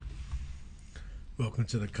Welcome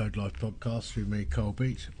to the Code Life podcast with me, Cole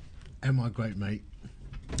Beach, and my great mate,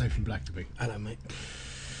 Nathan Blackerby. Hello, mate.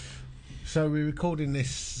 So we're recording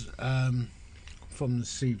this from the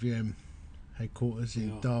CVM headquarters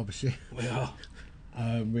in Derbyshire. We are.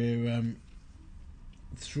 We're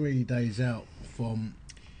 3 days out from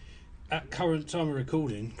At current time of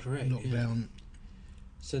recording, correct. lockdown. Yeah.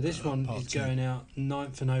 So this one part is two. going out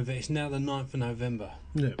 9th of November. It's now the 9th of November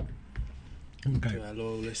Yeah. Okay. to our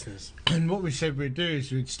loyal listeners. And what we said we'd do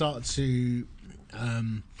is we'd start to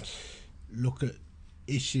look at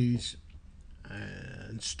issues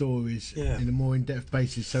and stories in a more in-depth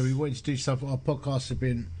basis. So we wanted to do stuff. Our podcasts have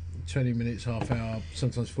been 20 minutes, half hour,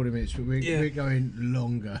 sometimes 40 minutes, but we're going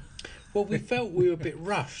longer. Well, we felt we were a bit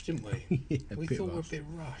rushed, didn't we? Yeah, We bit thought we were a rushed. bit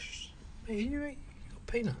rushed. Hey, you got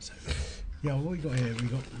peanuts over there? Yeah, what we got here? We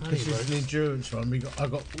got Honey this is roast. an endurance one. I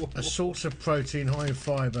got a source of protein, high in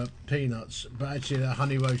fibre, peanuts, but actually they're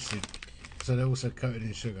honey roasted, so they're also coated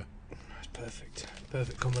in sugar. That's perfect.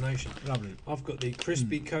 Perfect combination. Lovely. I've got the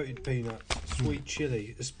crispy coated peanut, sweet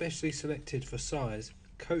chilli, especially selected for size,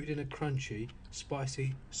 coated in a crunchy,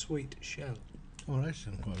 spicy, sweet shell. Oh, they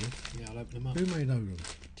sound quite good. Yeah, I'll open them up. Who made those?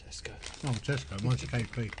 Tesco. Oh, Tesco. Mine's a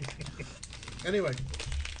KP. Anyway,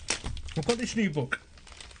 I've got this new book.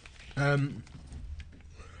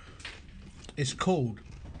 It's called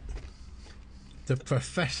The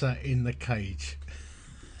Professor in the Cage.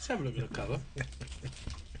 Let's have a look at the cover.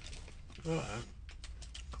 Right.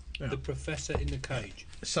 Yeah. The Professor in the Cage.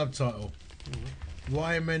 Subtitle: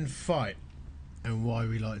 Why Men Fight and Why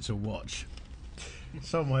We Like to Watch.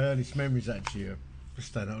 Some of my earliest memories actually are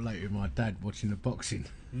staying up late with my dad watching the boxing.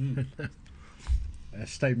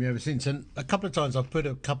 Stayed me ever since, and a couple of times I've put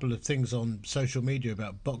a couple of things on social media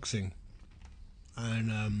about boxing,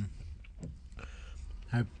 and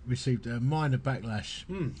have received a minor backlash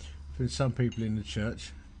from some people in the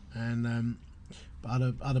church, and but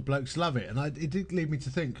other blokes love it, and it did lead me to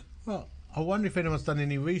think, well, I wonder if anyone's done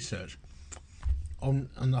any research on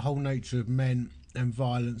the whole nature of men and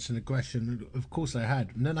violence and aggression. Of course they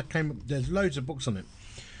had, and then there's loads of books on it,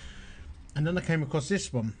 and then I came across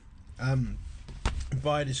this one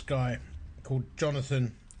by this guy called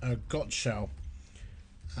Jonathan Gottschall,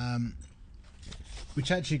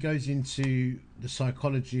 which actually goes into the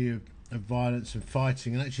psychology of violence and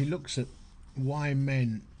fighting, and actually looks at why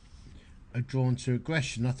men are drawn to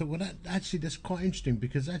aggression. I thought, well, that's quite interesting,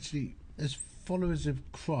 because actually, as followers of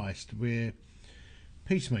Christ, we're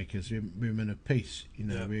peacemakers. We're men of peace. You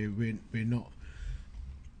know, we're not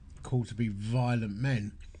called to be violent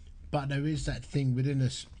men, but there is that thing within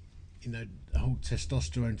us. You know, the whole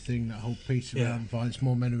testosterone thing, that whole piece around violence.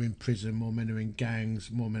 More men are in prison, more men are in gangs,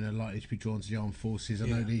 more men are likely to be drawn to the armed forces. I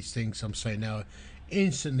know these things I'm saying now are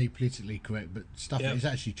instantly politically correct, but stuff that is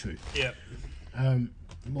actually true. Yeah.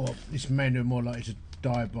 It's men who are more likely to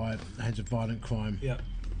die by hands of violent crime. Yeah.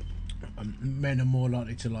 Men are more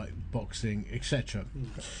likely to like boxing, etc.,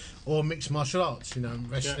 or mixed martial arts. You know,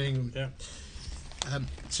 wrestling. Yeah.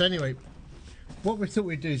 So anyway, what we thought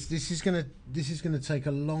we'd do is this is gonna take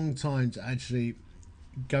a long time to actually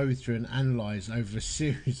go through and analyse over a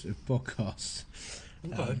series of podcasts.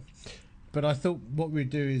 Okay. But I thought what we'd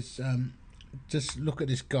do is just look at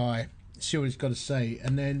this guy, see what he's got to say,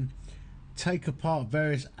 and then take apart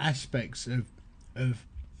various aspects of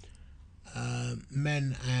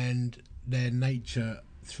men and their nature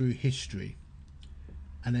through history,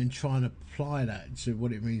 and then try and apply that to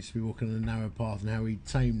what it means to be walking on a narrow path and how we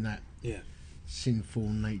tame that sinful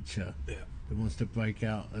nature that wants to break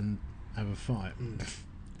out and have a fight.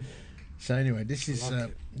 So anyway, this is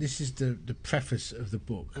the preface of the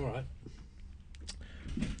book. All right.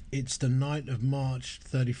 It's the night of March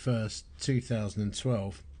 31st,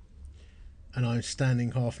 2012, and I'm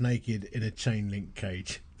standing half naked in a chain link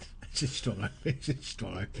cage. It's a strong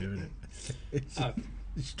opener, isn't it? It's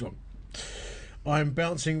strong. I'm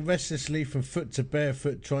bouncing restlessly from foot to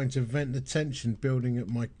barefoot, trying to vent the tension building at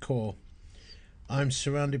my core. I'm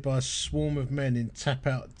surrounded by a swarm of men in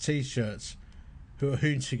tap-out T-shirts who are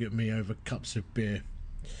hooting at me over cups of beer.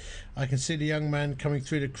 I can see the young man coming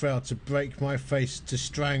through the crowd to break my face, to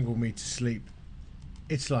strangle me to sleep.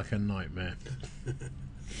 It's like a nightmare.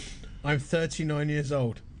 I'm 39 years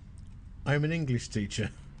old. I'm an English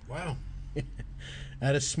teacher Wow.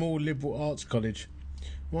 at a small liberal arts college.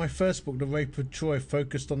 My first book, The Rape of Troy,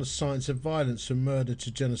 focused on the science of violence, from murder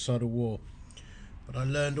to genocidal war. But I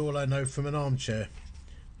learned all I know from an armchair.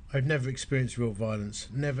 I've never experienced real violence,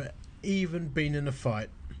 never even been in a fight.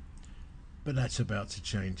 But that's about to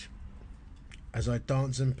change. As I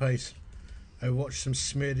dance and pace, I watch them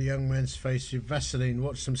smear the young man's face with Vaseline,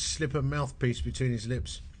 watch them slip a mouthpiece between his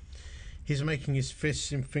lips. He's making his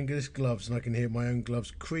fists in fingerless gloves, and I can hear my own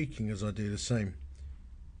gloves creaking as I do the same.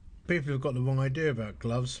 People have got the wrong idea about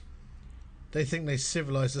gloves. They think they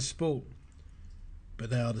civilise the sport,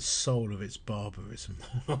 but they are the soul of its barbarism.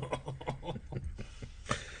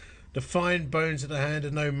 The fine bones of the hand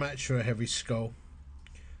are no match for a heavy skull.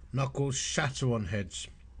 Knuckles shatter on heads.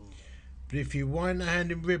 But if you wind the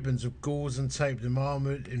hand in ribbons of gauze and tape them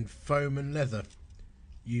armoured in foam and leather,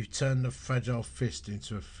 you turn the fragile fist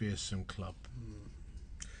into a fearsome club.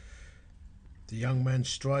 The young man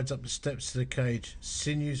strides up the steps to the cage,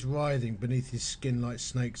 sinews writhing beneath his skin like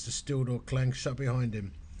snakes. The steel door clangs shut behind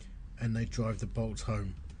him, and they drive the bolts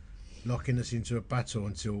home, locking us into a battle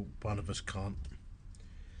until one of us can't.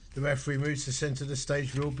 The referee moves to the centre of the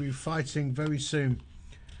stage. We'll be fighting very soon,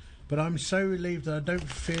 but I'm so relieved that I don't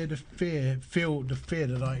feel the fear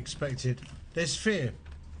that I expected. There's fear,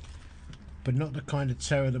 but not the kind of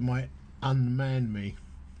terror that might unman me.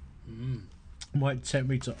 Might tempt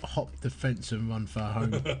me to hop the fence and run far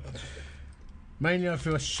home. Mainly I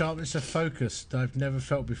feel a sharpness of focus that I've never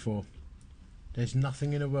felt before. There's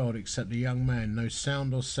nothing in the world except the young man, no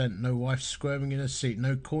sound or scent, no wife squirming in her seat,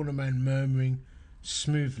 no corner man murmuring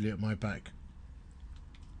smoothly at my back.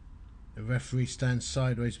 The referee stands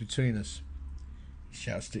sideways between us. He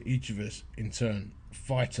shouts to each of us in turn,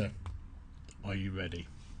 "Fighter, are you ready?"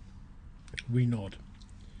 We nod.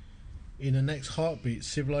 In the next heartbeat,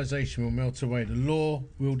 civilization will melt away, the law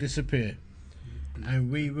will disappear, and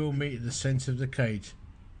we will meet at the centre of the cage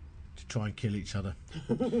to try and kill each other.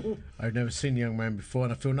 I've never seen the young man before,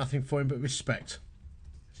 and I feel nothing for him but respect.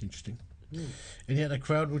 It's interesting. And yet the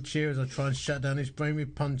crowd will cheer as I try and shut down his brain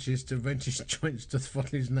with punches, to wrench his joints, to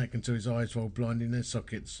throttle his neck until his eyes roll blind in their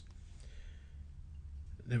sockets.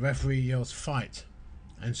 The referee yells, "Fight,"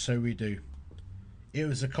 and so we do. It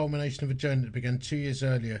was the culmination of a journey that began 2 years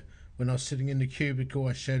earlier, when I was sitting in the cubicle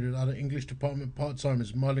I shared with other English department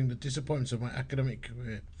part-timers, mulling the disappointments of my academic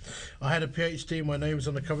career. I had a PhD, my name was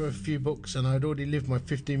on the cover of a few books, and I had already lived my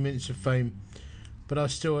 15 minutes of fame, but I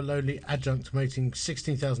was still a lowly adjunct making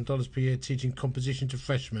 $16,000 per year teaching composition to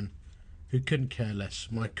freshmen who couldn't care less.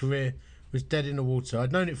 My career was dead in the water.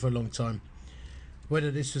 I'd known it for a long time. Whether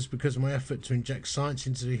this was because my effort to inject science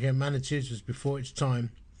into the humanities was before its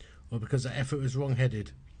time, or because that effort was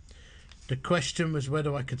wrong-headed. The question was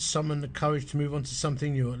whether I could summon the courage to move on to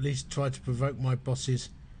something new, or at least try to provoke my bosses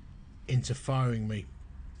into firing me.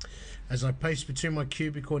 As I paced between my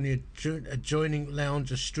cubicle and the adjoining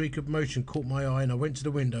lounge, a streak of motion caught my eye, and I went to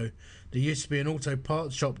the window. There used to be an auto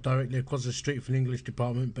parts shop directly across the street from the English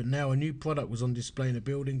department, but now a new product was on display in the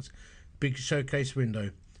building's big showcase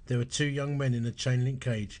window. There were two young men in a chain-link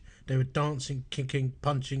cage. They were dancing, kicking,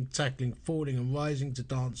 punching, tackling, falling and rising to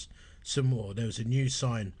dance some more. There was a new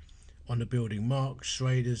sign on the building, Mark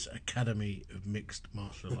Schrader's Academy of Mixed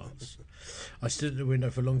Martial Arts. I stood at the window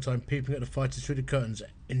for a long time, peeping at the fighters through the curtains,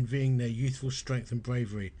 envying their youthful strength and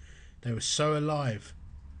bravery. They were so alive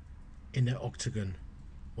in their octagon,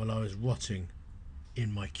 while I was rotting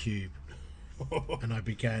in my cube. And I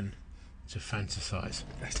began to fantasize.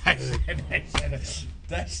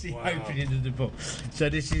 That's the opening of the book. So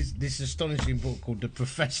this astonishing book called The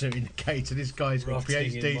Professor in the Cage. So this guy's got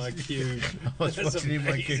PhDs. In my cube. I was That's rotting in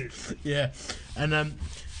my amazing. cube. Yeah, and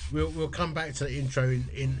we'll come back to the intro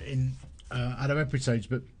in other episodes,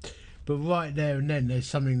 but right there and then there's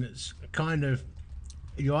something that's kind of,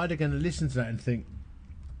 you're either going to listen to that and think,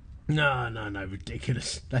 no,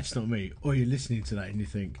 ridiculous, that's not me, or you're listening to that and you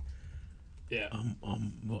think, Yeah.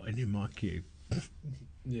 I'm rotting in my cube.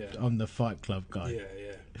 Yeah. I'm the Fight Club guy.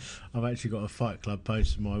 Yeah. I've actually got a Fight Club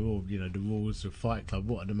poster on my wall. You know, the rules of Fight Club.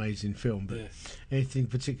 What an amazing film! But Yeah. anything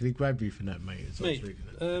particularly grabbed you from that, mate? As I was Me. reading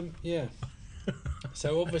it? Yeah.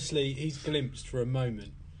 So obviously he's glimpsed for a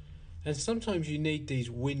moment, and sometimes you need these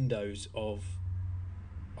windows of,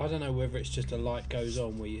 I don't know whether it's just a light goes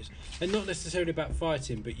on where you, and not necessarily about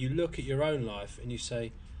fighting, but you look at your own life and you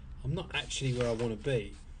say, I'm not actually where I want to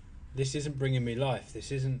be. This isn't bringing me life.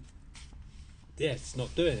 This isn't. Yeah, it's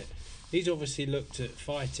not doing it. He's obviously looked at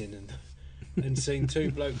fighting and seen two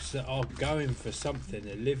blokes that are going for something.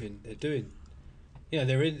 They're living. They're doing. Yeah,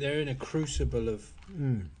 they're in a crucible of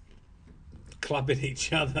clubbing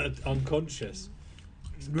each other unconscious.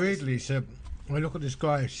 Weirdly, so I look at this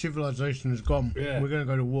guy. Civilization has gone. Yeah. We're going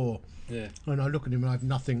to go to war. Yeah. And I look at him and I have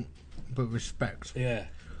nothing but respect. Yeah.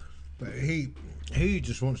 But he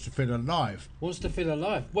just wants to feel alive. Wants to feel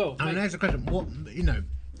alive. Well, And mate, there's a question. What, you know?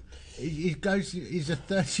 He goes. He's a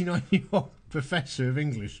 39-year-old professor of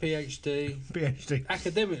English, PhD.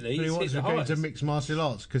 Academically, But he he's wants hit to the get highest. into mixed martial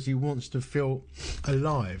arts because he wants to feel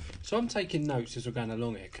alive. So I'm taking notes as we're going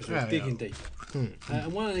along here because we're Yeah, digging yeah. deep.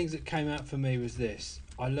 And one of the things that came out for me was this.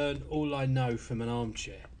 I learned all I know from an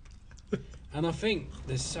armchair. And I think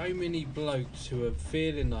there's so many blokes who are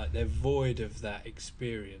feeling like they're void of that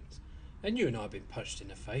experience. And you and I have been punched in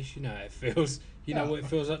the face. You know how it feels. You know what it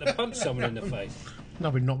feels like to punch someone in the face.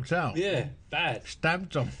 I've been knocked out. Yeah, bad.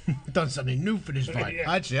 Stamped on. Done something new for this fight.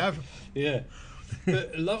 Yeah. I actually have. Yeah.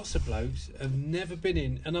 But lots of blokes have never been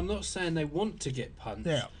in, and I'm not saying they want to get punched,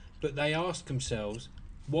 Yeah. but they ask themselves,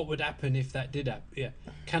 what would happen if that did happen? Yeah.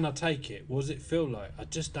 Can I take it? What does it feel like? I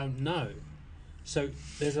just don't know. So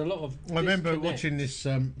there's a lot of I remember disconnect. watching this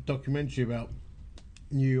documentary about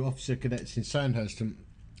new officer cadets in Sandhurst, and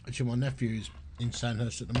actually my nephew's in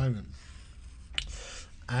Sandhurst at the moment.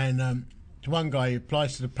 And one guy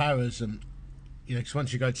applies to the Paras, and you know, because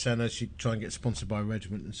once you go to Sandhurst, you try and get sponsored by a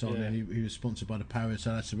regiment and so on. Yeah. And he was sponsored by the Paras,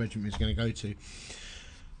 so that's the regiment he was going to go to.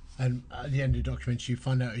 And at the end of the documentary, you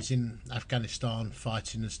find out he's in Afghanistan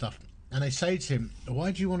fighting and stuff. And they say to him,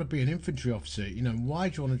 "Why do you want to be an infantry officer? You know, why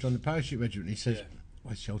do you want to join the parachute regiment?" And he says, Yeah.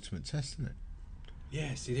 "Well, it's the ultimate test, isn't it?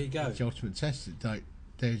 Yeah, see, there you go. It's the ultimate test. Like,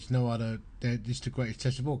 there's no other. It's the greatest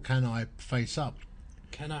test of all. Can I face up?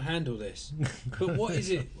 Can I handle this? But what is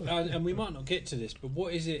it? And we might not get to this, but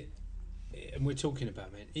what is it? And we're talking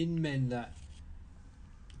about men that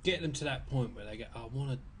get them to that point where they go, I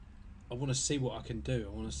want to see what I can do.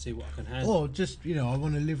 I want to see what I can handle. Or just, you know, I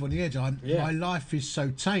want to live on the edge. Yeah. My life is so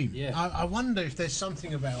tame. Yeah. I wonder if there's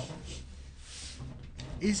something about.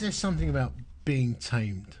 Is there something about being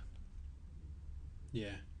tamed? Yeah.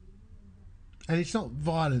 And it's not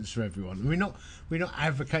violence for everyone. We're not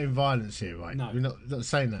advocating violence here, right? No. We're not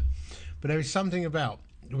saying that. But there is something about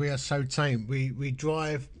we are so tame. We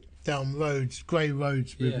drive down roads, grey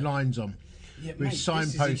roads with Yeah. lines on. Yeah, With mate, this is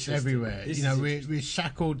signposts interesting. everywhere. This You know, is we're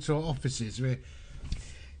shackled to our offices.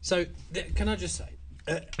 So, can I just say,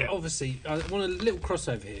 obviously, I want a little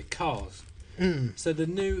crossover here. Cars. So the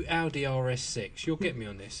new Audi RS6, you'll get me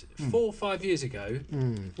on this. 4 or 5 years ago,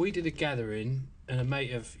 we did a gathering, and a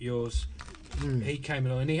mate of yours, he came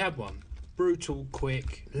along and he had one. Brutal,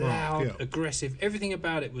 quick, loud, yeah. aggressive. Everything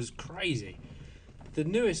about it was crazy. The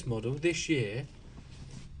newest model this year,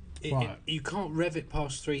 Right. you can't rev it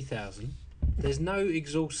past 3,000. There's no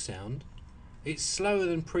exhaust sound. It's slower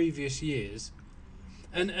than previous years.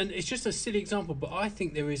 And it's just a silly example, but I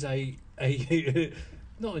think there is a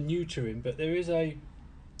not a neutering, but there is I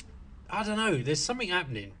don't know, there's something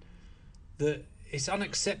happening that it's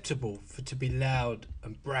unacceptable for to be loud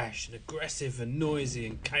and brash and aggressive and noisy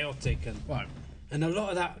and chaotic and Right. a lot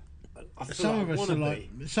of that I feel Some like of I us wanna are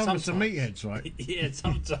like be. some of us are Sometimes. meatheads, right? Yeah,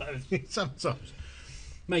 sometimes. Sometimes.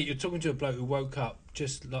 Mate, you're talking to a bloke who woke up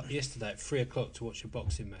just like yesterday at 3 o'clock to watch a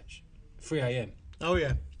boxing match. 3 a.m. Oh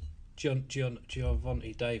yeah.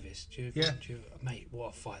 Giovanni Davis. Yeah. Mate, what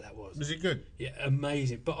a fight that was. Was it good? Yeah,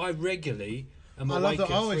 amazing. But I regularly am I love awake that. I at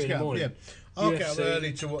 3 always in get the up. morning. Yeah. I'll get up UFC.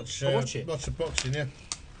 early to watch. Watch it. Lots of boxing. Yeah.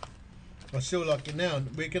 I still like it now,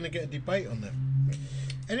 and we're going to get a debate on that.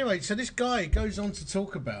 Anyway, so this guy goes on to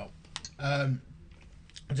talk about.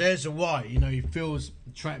 There's a why. You know, he feels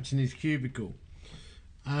trapped in his cubicle.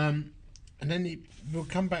 And then we'll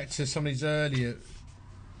come back to some of his earlier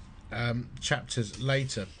chapters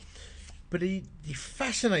later. But he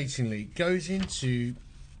fascinatingly goes into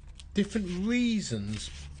different reasons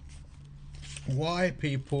why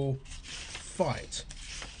people fight.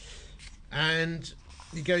 And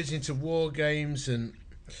he goes into war games and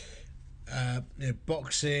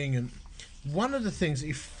boxing. And one of the things that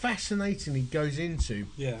he fascinatingly goes into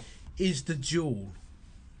Yeah. is the duel.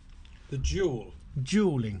 The duel.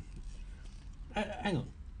 Dueling. Hang on.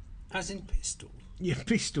 As in pistol. Yeah,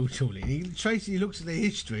 pistol dueling. He looks at the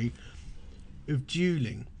history of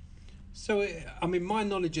dueling. So, I mean, my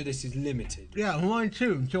knowledge of this is limited. Yeah, mine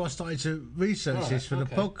too, until I started to research Right, this for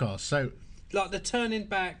okay. the podcast. So, Like the turning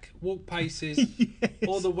back, walk paces, yes.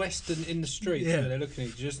 or the western in the streets Yeah. where they're looking at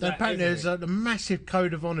you. Just that apparently there's everything. a massive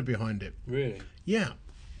code of honour behind it. Really? Yeah.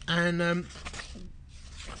 And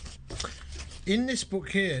in this book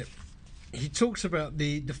here, he talks about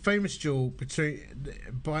the famous duel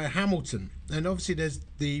by Hamilton. And obviously there's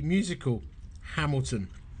the musical Hamilton.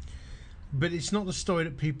 But it's not the story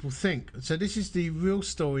that people think. So this is the real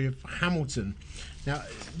story of Hamilton. Now,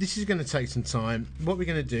 this is going to take some time. What we're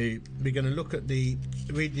going to do, we're going to look at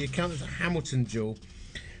read the account of the Hamilton duel.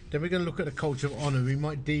 Then we're going to look at the culture of honour. We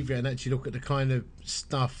might deviate and actually look at the kind of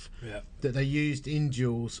stuff Yeah. that they used in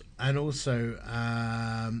duels, and also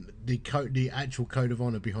the actual code of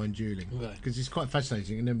honour behind dueling, Okay. because it's quite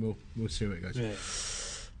fascinating. And then we'll see where it goes. Yeah.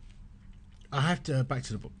 I have to back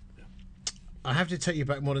to the book. I have to take you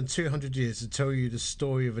back more than 200 years to tell you the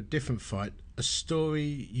story of a different fight, a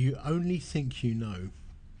story you only think you know.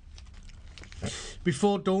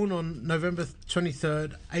 Before dawn on November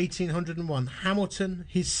 23rd, 1801, Hamilton,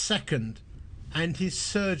 his second, and his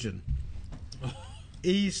surgeon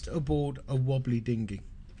eased aboard a wobbly dinghy,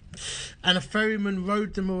 and a ferryman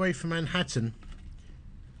rowed them away from Manhattan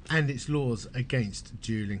and its laws against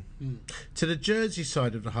duelling to the Jersey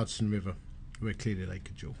side of the Hudson River, where clearly they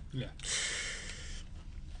could duel. Yeah.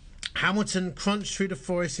 Hamilton crunched through the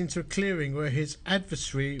forest into a clearing where his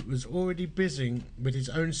adversary was already busy with his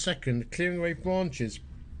own second, clearing away branches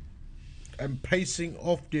and pacing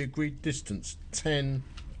off the agreed distance, 10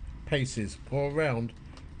 paces, or around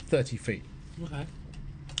 30 feet. Okay.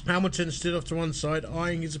 Hamilton stood off to one side,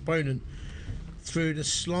 eyeing his opponent through the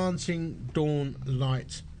slanting dawn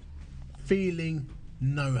light, feeling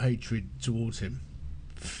no hatred towards him.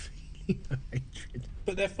 Feeling no hatred.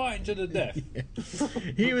 But they're fighting to the death.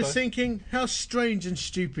 He was thinking, how strange and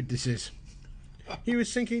stupid this is. He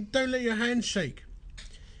was thinking, don't let your hands shake.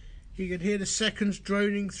 He could hear the seconds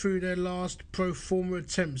droning through their last pro forma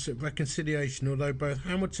attempts at reconciliation. Although both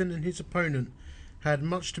Hamilton and his opponent had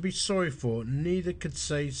much to be sorry for, neither could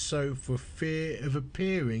say so for fear of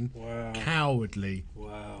appearing cowardly.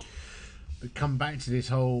 Wow. But come back to this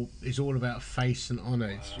whole, it's all about face and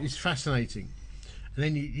honour. It's fascinating. And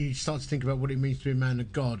then you start to think about what it means to be a man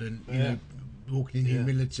of God, and you know, walking in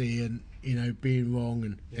humility, and you know, being wrong.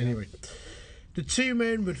 And anyway, the two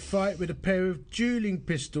men would fight with a pair of dueling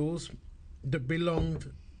pistols that belonged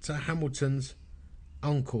to Hamilton's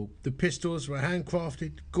uncle. The pistols were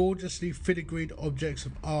handcrafted, gorgeously filigreed objects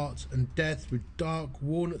of art and death, with dark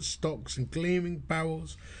walnut stocks and gleaming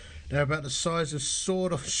barrels. They were about the size of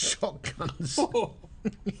sawed-off shotguns.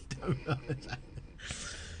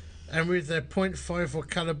 And with their .54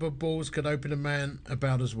 caliber balls could open a man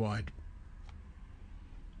about as wide.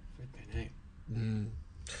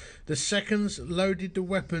 The seconds loaded the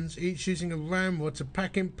weapons, each using a ramrod to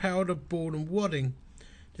pack in powder, ball and wadding,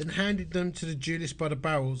 then handed them to the duelist by the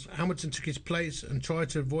barrels. Hamilton took his place and tried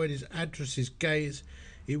to avoid his adversary's gaze.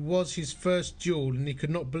 It was his first duel, and he could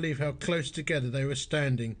not believe how close together they were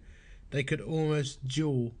standing. They could almost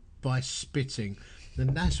duel by spitting.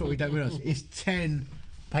 And that's what we don't realise. It's 10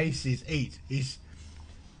 paces each.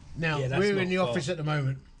 Now, we're in the office at the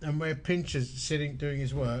moment, and where Pincher's sitting doing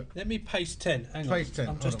his work. Let me pace 10. Hang Pace on. 10.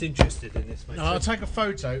 I'm just interested in this, mate. No, I'll take a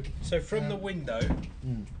photo. So from the window,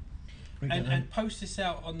 and post this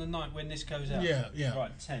out on the night when this goes out. Yeah, yeah.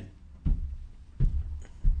 Right, 10.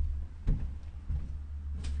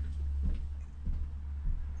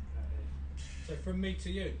 So from me to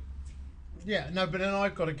you. Yeah, no, but then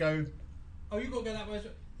I've got to go. Oh, you've got to go that way as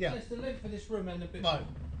well? Yeah. That's the length of this room and a bit No, more.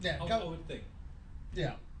 yeah, I go. would think.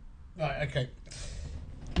 Yeah. Right, okay.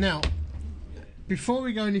 Now, before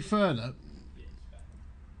we go any further,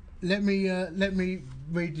 let me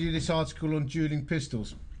read you this article on dueling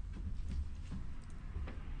pistols.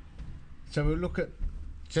 So we'll look at,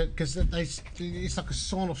 because it's like a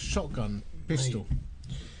sawn-off shotgun pistol,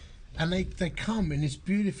 and they come in this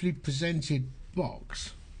beautifully presented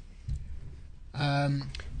box.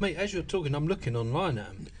 Mate, as you're talking, I'm looking online at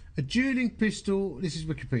them. A dueling pistol, this is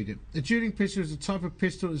Wikipedia. A dueling pistol is a type of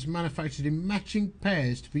pistol that's manufactured in matching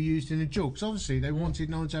pairs to be used in a duel. Because obviously they wanted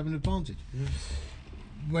no one to have an advantage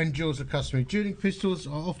when duels are customary. Dueling pistols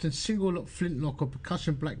are often single-lock flintlock or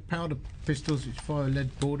percussion black powder pistols which fire a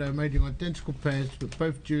lead ball. They are made in identical pairs, but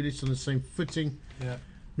both duelists on the same footing. Yeah.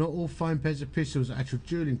 Not all fine pairs of pistols are actual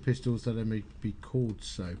dueling pistols, though they may be called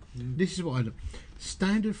so. This is what I know.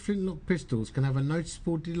 Standard flintlock pistols can have a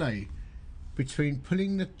noticeable delay between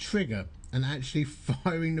pulling the trigger and actually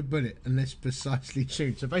firing the bullet unless precisely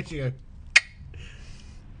tuned. So basically, you go,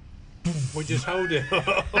 We just hold it.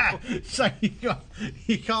 so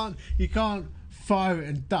you can't fire it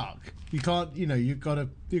and duck. You can't. You know, you've got to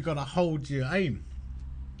hold your aim.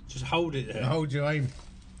 Just hold it there. Hold your aim.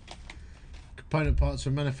 Component parts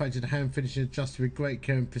were manufactured, hand finished and adjusted with great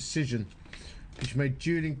care and precision, which made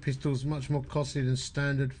dueling pistols much more costly than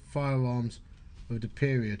standard firearms of the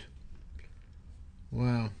period.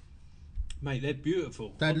 Wow. Mate, they're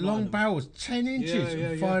beautiful. They had Online long them. barrels, 10 inches,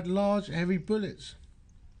 and fired large, heavy bullets.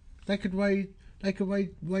 They could weigh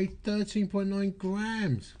 13.9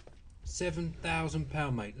 grams.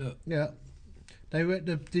 £7,000, mate. Look. Yeah. They were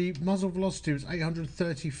the muzzle velocity was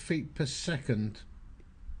 830 feet per second.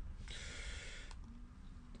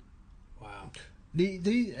 Wow.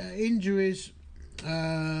 The injuries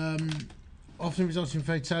often resulted in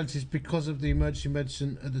fatalities because of the emergency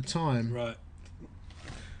medicine at the time. Right.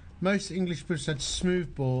 Most English pistols had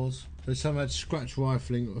smooth bores, but some had scratch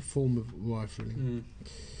rifling, or a form of rifling.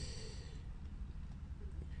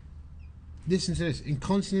 Listen to this. In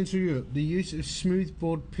continental Europe, the use of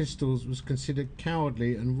smoothbore pistols was considered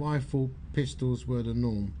cowardly, and rifle pistols were the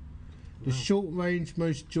norm. The short range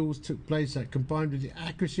most duels took place at, combined with the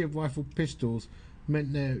accuracy of rifle pistols,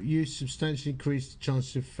 meant their use substantially increased the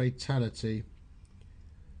chances of fatality.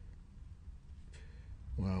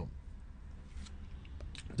 Well,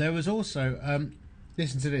 there was also,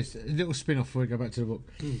 listen to this, a little spin off before we go back to the book.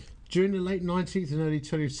 During the late 19th and early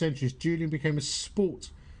 20th centuries, dueling became a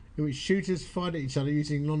sport in which shooters fired at each other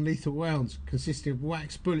using non-lethal rounds consisting of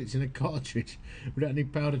wax bullets in a cartridge without any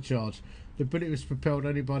powder charge. The bullet was propelled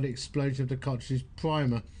only by the explosion of the cartridge's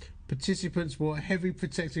primer. Participants wore heavy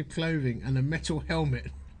protective clothing and a metal helmet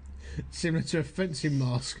similar to a fencing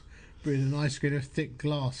mask, but in an eye screen of thick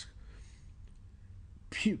glass.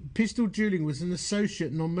 Pistol dueling was an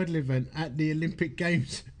associate non-medal event at the Olympic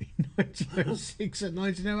Games in 1906 and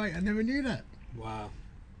 1908. I never knew that. Wow.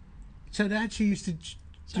 So they actually used to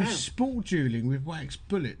do sport dueling with wax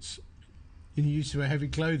bullets in the use of heavy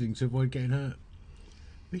clothing to avoid getting hurt.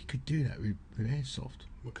 We could do that with airsoft.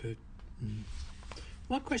 We could.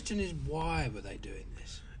 My question is, why were they doing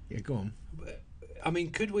this? Yeah, go on. I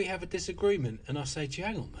mean, could we have a disagreement and I say to you,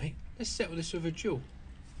 hang on, mate, let's settle this with a duel?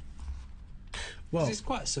 Well, it's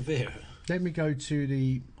quite severe. Let me go to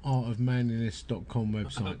the artofmanliness.com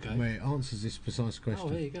website where it answers this precise question.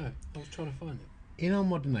 Oh, there you go. I was trying to find it. In our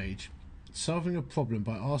modern age, solving a problem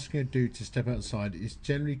by asking a dude to step outside is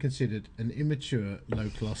generally considered an immature,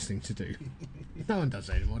 low-class thing to do. No one does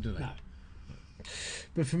that anymore, do they? No.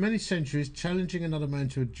 But for many centuries, challenging another man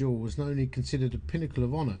to a duel was not only considered a pinnacle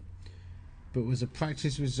of honour, but was a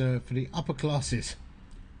practice reserved for the upper classes,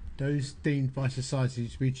 those deemed by society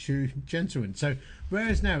to be true gentlemen. So,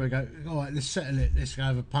 whereas now we go, all right, let's settle it, let's go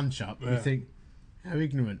have a punch-up, we think, how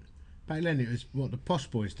ignorant. Back then it was what the posh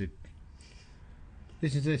boys did.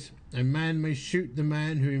 Listen to this. A man may shoot the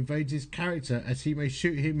man who invades his character as he may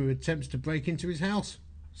shoot him who attempts to break into his house.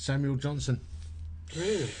 Samuel Johnson.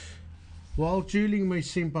 Really? While duelling may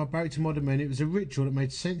seem barbaric to modern men, it was a ritual that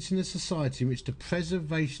made sense in a society in which the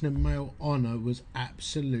preservation of male honour was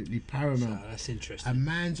absolutely paramount. So that's interesting. A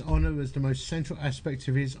man's honour was the most central aspect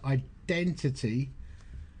of his identity,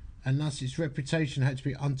 and thus his reputation had to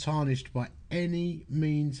be untarnished by any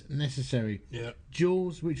means necessary. Yeah.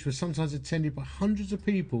 Duels, which were sometimes attended by hundreds of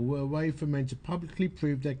people, were a way for men to publicly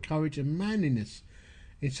prove their courage and manliness.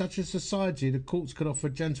 In such a society, the courts could offer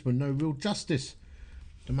gentlemen no real justice.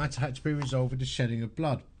 The matter had to be resolved with the shedding of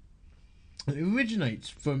blood. And it originates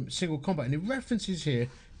from single combat, and it references here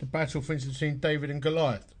the battle, for instance, between David and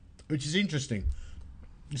Goliath, which is interesting.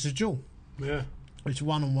 It's a duel. Yeah. It's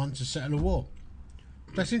one-on-one to settle a war.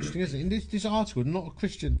 That's interesting, isn't it? In this article, not a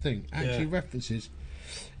Christian thing, actually references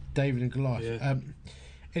David and Goliath. Yeah.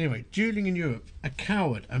 Anyway, duelling in Europe. A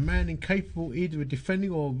coward, a man incapable either of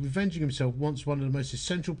defending or revenging himself, once one of the most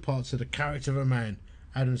essential parts of the character of a man.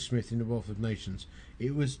 Adam Smith in The Wealth of Nations.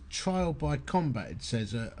 It was trial by combat, it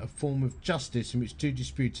says, a form of justice in which two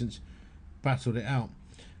disputants battled it out.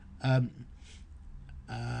 Let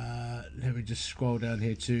me just scroll down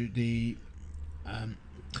here to the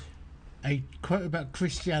a quote about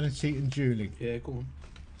Christianity and dueling. Yeah, go on.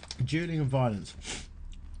 Dueling and violence.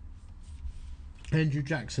 Andrew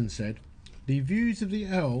Jackson said, "The views of the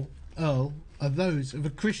Earl are those of a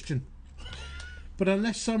Christian. But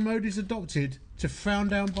unless some mode is adopted to frown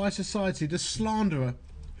down by society the slanderer,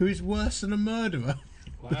 who is worse than a murderer,"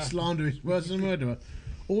 the slanderer is worse than a murderer,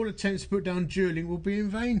 "all attempts to put down dueling will be in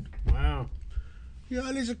vain." Wow. Yeah,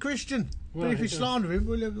 and he's a Christian. Well, but if you slander him,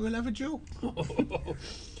 we'll have a duel.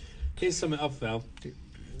 Here's something I've found.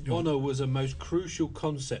 Honour was a most crucial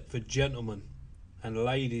concept for gentlemen and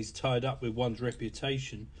ladies tied up with one's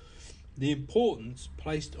reputation. The importance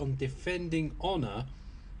placed on defending honour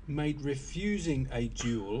made refusing a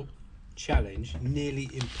duel challenge nearly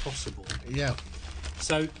impossible. Yeah.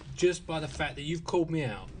 So just by the fact that you've called me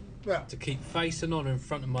out to keep face and honour in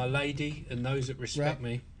front of my lady and those that respect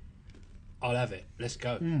me, I'll have it. Let's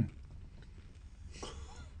go.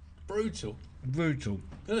 Brutal,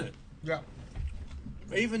 isn't it? Yeah.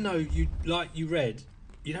 Even though you read,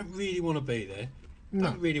 you don't really want to be there. No.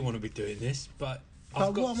 Don't really want to be doing this, but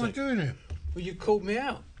But what am I doing here? Well, you called me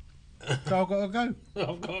out. So I've got to go.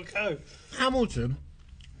 I've got to go. Hamilton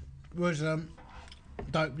was the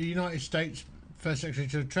United States First Secretary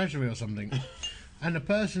to the Treasury or something, and the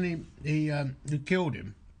person he who killed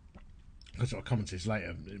him, because I'll come on to this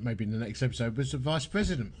later, maybe in the next episode, was the Vice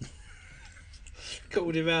President.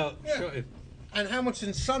 Called him out, shot him. And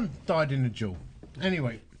Hamilton's son died in a duel.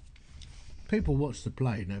 Anyway, people watched the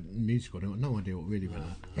play, no musical, they got no idea what really went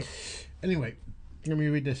on. Anyway, let me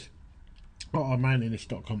read this.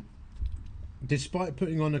 Manliness.com. Despite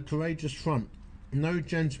putting on a courageous front, no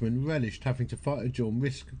gentleman relished having to fight a duel and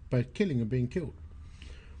risk both killing and being killed.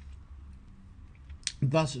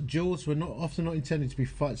 Thus, duels were often not intended to be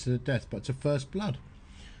fights to the death, but to first blood.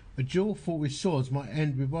 A duel fought with swords might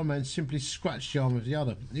end with one man simply scratched the arm of the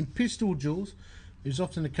other. In pistol duels, it was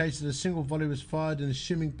often the case that a single volley was fired, and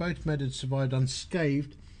assuming both men had survived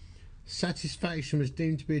unscathed, satisfaction was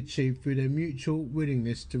deemed to be achieved through their mutual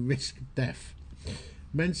willingness to risk death.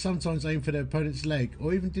 Men sometimes aimed for their opponent's leg,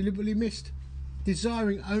 or even deliberately missed,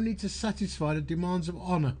 desiring only to satisfy the demands of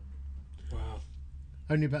honour. Wow.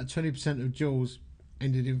 Only about 20% of duels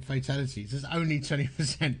ended in fatalities. There's only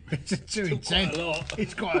 20%. It's too intense. Quite a lot.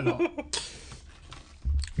 It's quite a lot.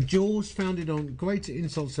 Duels founded on greater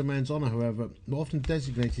insults to man's honour, however, were often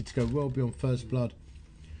designated to go well beyond first blood.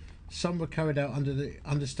 Some were carried out under the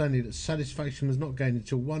understanding that satisfaction was not gained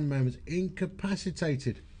until one man was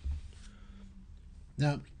incapacitated.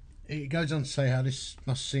 Now, it goes on to say how this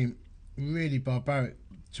must seem really barbaric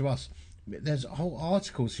to us. There's whole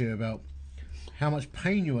articles here about how much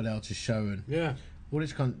pain you're allowed to show and Yeah. all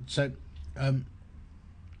this kind. So,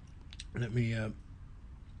 let me.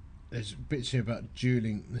 There's bits here about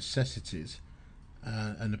duelling necessities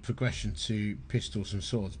and the progression to pistols and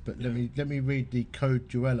swords. But let me read the Code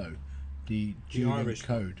Duello, the dueling Irish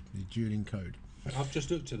code, the dueling code. I've just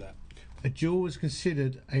looked at that. A duel was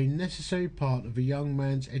considered a necessary part of a young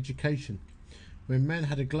man's education. When men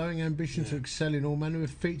had a glowing ambition to excel in all manner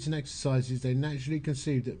of feats and exercises, they naturally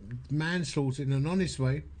conceived that manslaughter in an honest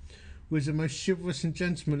way was the most chivalrous and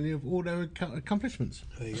gentlemanly of all their accomplishments.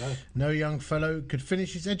 There you go. No young fellow could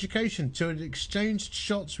finish his education till he had exchanged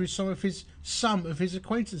shots with some of his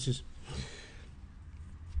acquaintances.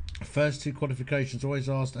 First two qualifications always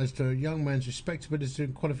asked as to a young man's respectability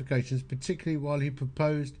and qualifications, particularly while he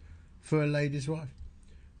proposed for a lady's wife.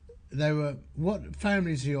 They were, what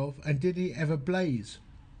family is he of, and did he ever blaze,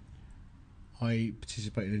 i.e.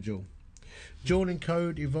 participate in a duel? Dueling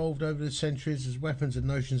code evolved over the centuries as weapons and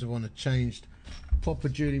notions of honour changed. Proper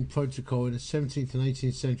duelling protocol in the 17th and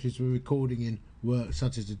 18th centuries were recorded in works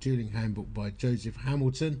such as the Dueling Handbook by Joseph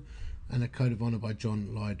Hamilton and a Code of Honour by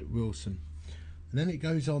John Lyde Wilson. And then it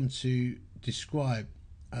goes on to describe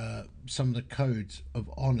some of the codes of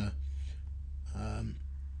honour.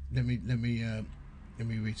 Let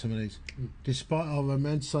me read some of these. Despite our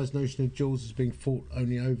romanticised notion of duels as being fought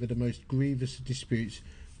only over the most grievous of disputes,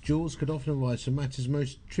 duels could often arise from matters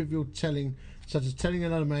most trivial, such as telling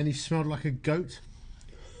another man he smelled like a goat,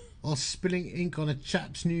 or spilling ink on a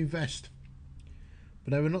chap's new vest.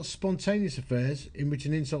 But they were not spontaneous affairs in which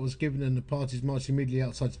an insult was given and the parties marched immediately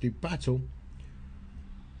outside to do battle.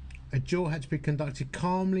 A duel had to be conducted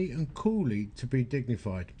calmly and coolly to be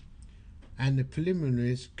dignified, and the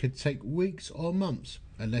preliminaries could take weeks or months.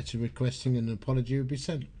 A letter requesting an apology would be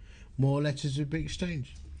sent. More letters would be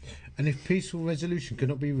exchanged. And if peaceful resolution could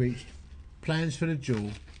not be reached, plans for the duel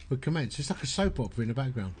would commence. It's like a soap opera in the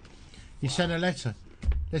background. You send a letter,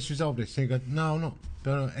 let's resolve this. And you go, no, I'm not.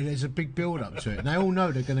 And there's a big build-up to it. And they all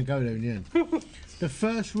know they're going to go there in the end. The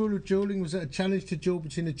first rule of duelling was that a challenge to duel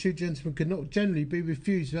between the two gentlemen could not generally be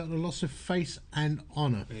refused without the loss of face and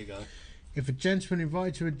honour. There you go. If a gentleman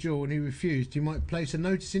invited to a duel and he refused, he might place a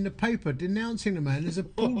notice in the paper denouncing the man as a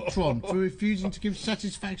poltron for refusing to give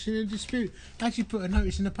satisfaction in a dispute. Actually put a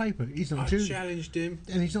notice in the paper. He's not I dueling, challenged him.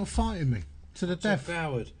 and he's not fighting me to the It's a death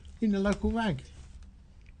coward. in the local rag.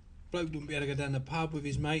 Bloke wouldn't be able to go down the pub with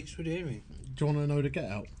his mates, would he? Do you want to know the get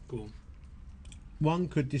out? Go on. One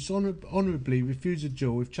could dishonourably refuse a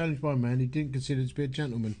duel if challenged by a man he didn't consider to be a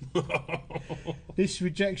gentleman. This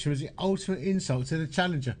rejection was the ultimate insult to the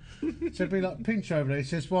challenger. So it'd be like Pinch over there. He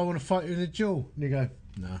says, "Well, I want to fight you in a duel." And you go,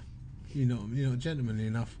 "Nah, you're not gentlemanly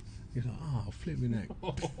enough." He's like, "Oh, I'll flip my neck."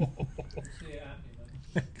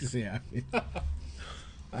 See it happening.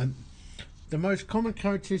 The most common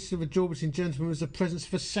characteristic of a duel between gentlemen was the presence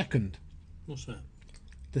of a second. What's that?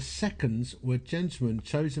 The seconds were gentlemen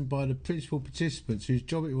chosen by the principal participants whose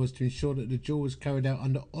job it was to ensure that the duel was carried out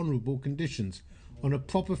under honourable conditions, on a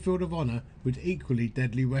proper field of honour with equally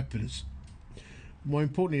deadly weapons. More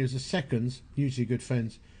importantly, it was the seconds, usually good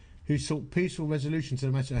friends, who sought peaceful resolution to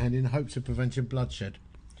the matter at hand in hopes of preventing bloodshed.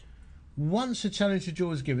 Once a challenge to duel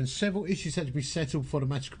was given, several issues had to be settled before the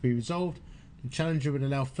matter could be resolved. The challenger would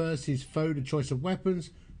allow first his foe the choice of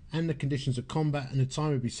weapons and the conditions of combat, and the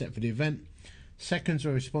time would be set for the event. Seconds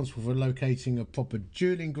were responsible for locating a proper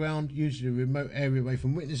duelling ground, usually a remote area away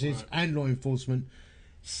from witnesses and law enforcement.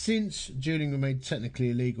 Since duelling remained technically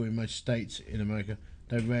illegal in most states in America,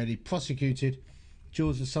 though rarely prosecuted,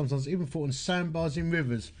 duels were sometimes even fought on sandbars in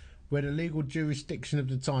rivers, where the legal jurisdiction of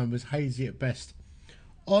the time was hazy at best.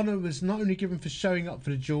 Honour was not only given for showing up for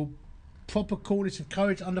the duel, proper coolness and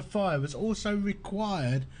courage under fire was also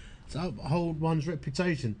required to uphold one's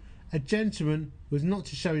reputation. A gentleman was not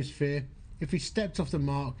to show his fear. If he stepped off the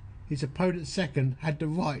mark, his opponent's second had the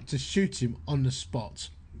right to shoot him on the spot.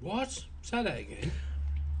 What? Say that again.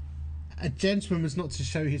 A gentleman was not to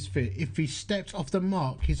show his fear. If he stepped off the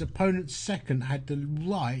mark, his opponent's second had the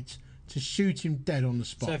right to shoot him dead on the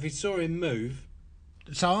spot. So if he saw him move...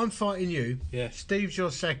 So I'm fighting you. Yeah. Steve's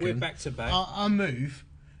your second. We're back to back. I move.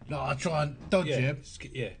 No, I try and dodge you.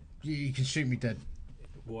 Yeah. You can shoot me dead.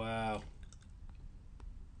 Wow.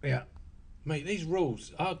 Yeah. Mate, these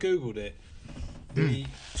rules, I googled it. The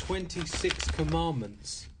 26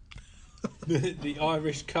 commandments. the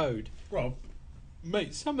Irish code. Rob.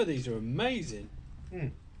 Mate, some of these are amazing.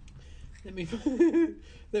 Let me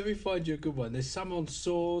let me find you a good one. There's some on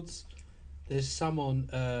swords. There's some on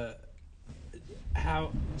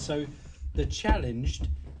how. So the challenged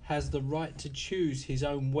has the right to choose his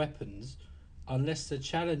own weapons, unless the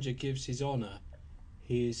challenger gives his honour.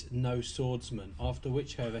 He is no swordsman. After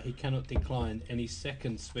which, however, he cannot decline any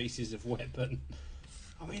second species of weapon.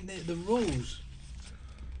 I mean, the rules.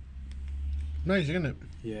 Amazing, isn't it?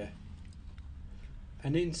 Yeah.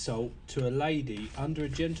 An insult to a lady under a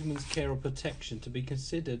gentleman's care or protection to be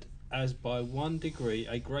considered as by 1 degree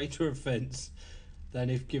a greater offence than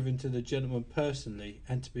if given to the gentleman personally,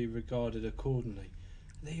 and to be regarded accordingly.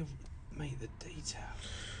 They mate the detail.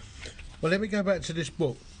 Well, let me go back to this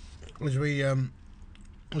book as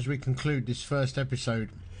we conclude this first episode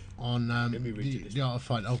on the art of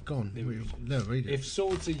fight. Oh, go on. Read it. If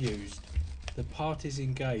swords are used, the parties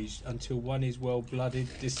engaged until one is well blooded,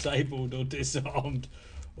 disabled or disarmed,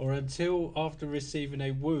 or until after receiving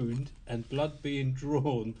a wound and blood being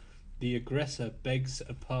drawn, the aggressor begs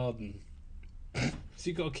a pardon. So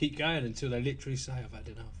you've got to keep going until they literally say, I've had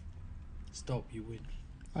enough. Stop, you win.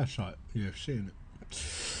 That's right. UFC, isn't it?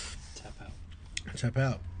 Tap out. Tap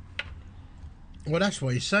out. Well, that's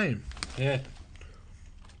what he's saying. Yeah.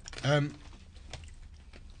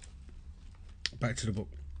 Back to the book.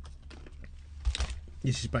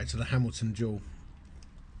 This is back to the Hamilton duel.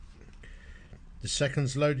 The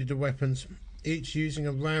seconds loaded the weapons, each using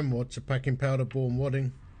a ramrod to pack in powder-bore and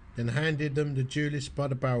wadding, then handed them the duelists by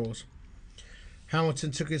the barrels.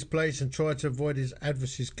 Hamilton took his place and tried to avoid his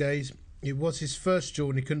adversary's gaze. It was his first duel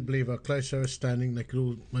and he couldn't believe how close they were standing. They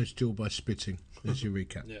could almost duel by spitting, as you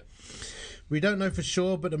recap. Yeah. We don't know for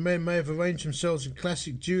sure, but the men may have arranged themselves in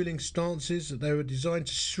classic duelling stances that they were designed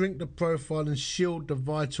to shrink the profile and shield the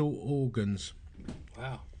vital organs.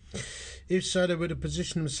 Wow. If so, they would have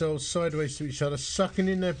positioned themselves sideways to each other, sucking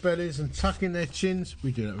in their bellies and tucking their chins.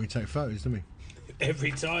 We do that when we take photos, don't we?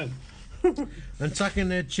 Every time. And tucking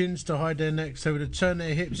their chins to hide their necks. They would have turned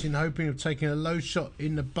their hips in hoping of taking a low shot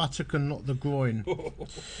in the buttock and not the groin.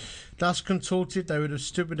 Thus contorted, they would have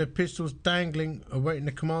stood with their pistols dangling, awaiting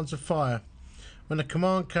the commands of fire. When the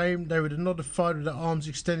command came, they would have not have fired with their arms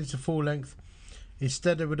extended to full length.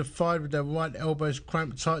 Instead, they would have fired with their right elbows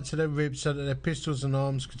clamped tight to their ribs so that their pistols and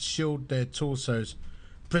arms could shield their torsos.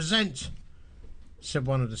 "Present!" said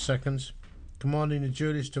one of the seconds, commanding the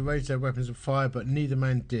duelists to raise their weapons and fire, but neither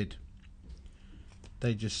man did.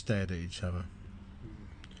 They just stared at each other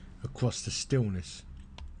across the stillness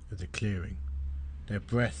of the clearing, their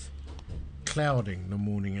breath clouding the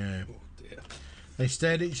morning air. Oh dear. They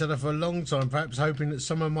stared at each other for a long time, perhaps hoping that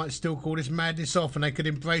someone might still call this madness off and they could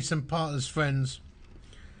embrace and part as friends.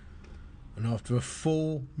 And after a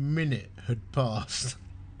full minute had passed,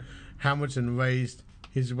 Hamilton raised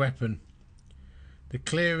his weapon. The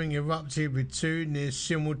clearing erupted with two near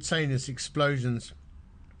simultaneous explosions.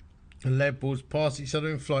 The lead balls passed each other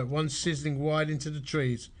in flight, one sizzling wide into the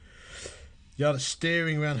trees, the other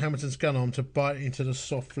steering round Hamilton's gun arm to bite into the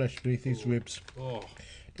soft flesh beneath his ribs. Oh.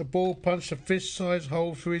 The ball punched a fist-sized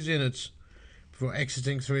hole through his innards before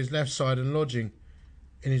exiting through his left side and lodging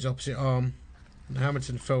in his opposite arm, and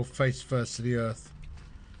Hamilton fell face first to the earth.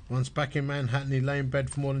 Once back in Manhattan, he lay in bed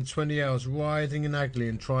for more than 20 hours, writhing and ugly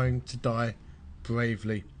and trying to die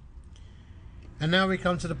bravely. And now we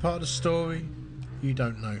come to the part of the story you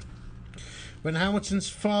don't know. When Hamilton's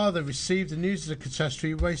father received the news of the catastrophe,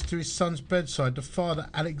 he raced to his son's bedside. The father,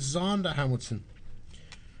 Alexander Hamilton,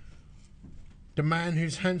 the man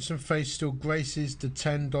whose handsome face still graces the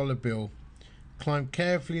 $10 bill, climbed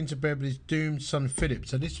carefully into bed with his doomed son Philip.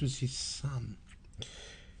 So this was his son.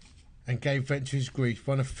 And gave vent to his grief.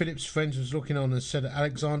 One of Philip's friends was looking on and said that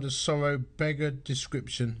Alexander's sorrow beggared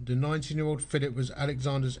description. The 19-year-old Philip was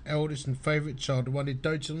Alexander's eldest and favourite child, the one he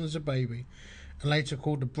doted on as a baby, and later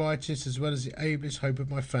called the brightest as well as the ablest hope of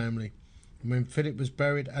my family. And when Philip was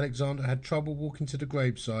buried, Alexander had trouble walking to the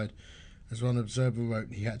graveside, As one observer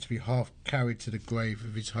wrote, he had to be half carried to the grave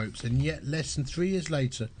of his hopes, and yet less than 3 years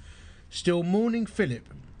later, still mourning Philip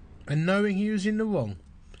and knowing he was in the wrong,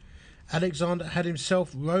 Alexander had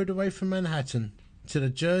himself rowed away from Manhattan to the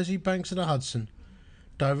Jersey banks of the Hudson,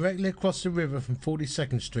 directly across the river from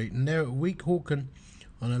 42nd Street, and there at Weehawken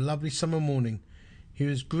on a lovely summer morning he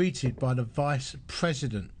was greeted by the Vice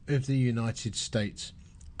President of the United States,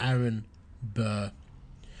 Aaron Burr.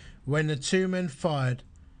 When the two men fired,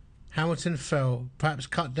 Hamilton fell, perhaps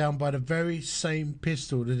cut down by the very same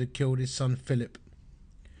pistol that had killed his son Philip.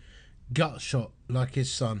 Gut shot like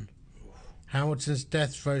his son. Hamilton's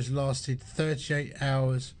death throes lasted 38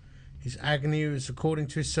 hours. His agony was, according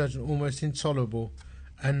to his surgeon, almost intolerable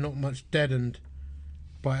and not much deadened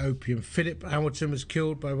by opium. Philip Hamilton was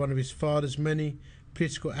killed by one of his father's many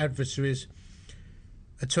political adversaries,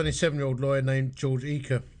 a 27-year-old lawyer named George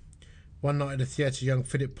Eaker. One night at a theatre, young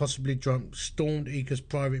Philip, possibly drunk, stormed Eaker's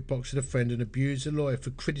private box with a friend and abused the lawyer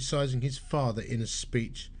for criticising his father in a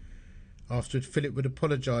speech. Afterward, Philip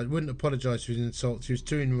wouldn't apologise for his insults. He was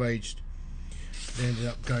too enraged. They ended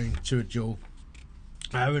up going to a duel.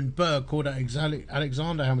 Aaron Burr called out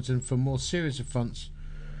Alexander Hamilton for more serious affronts.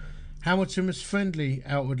 Hamilton was friendly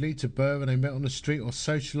outwardly to Burr when they met on the street or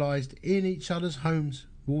socialised in each other's homes,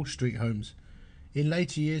 Wall Street homes. In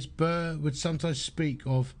later years, Burr would sometimes speak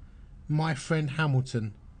of my friend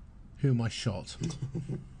Hamilton, whom I shot.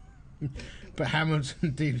 But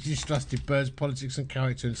Hamilton deeply distrusted Burr's politics and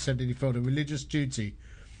character and said that he felt a religious duty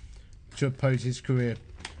to oppose his career.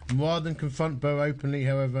 And rather than confront Burr openly,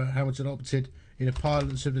 however, Hamilton opted, in the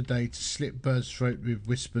parlance of the day, to slit Burr's throat with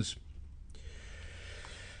whispers.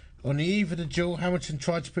 On the eve of the duel, Hamilton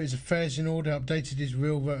tried to put his affairs in order, updated his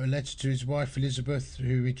will, wrote a letter to his wife Elizabeth,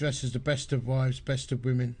 who he addressed as the best of wives, best of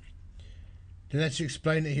women. The letter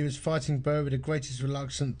explained that he was fighting Burr with the greatest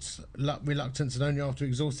reluctance and only after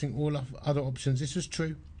exhausting all other options. This was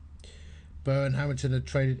true. Burr and Hamilton had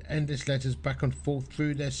traded endless letters back and forth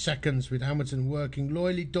through their seconds, with Hamilton working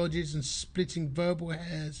loyally dodges and splitting verbal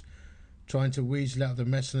hairs, trying to weasel out the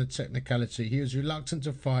mess and the technicality. He was reluctant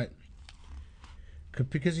to fight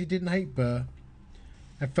because he didn't hate Burr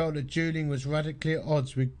and felt that duelling was radically at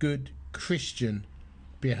odds with good Christian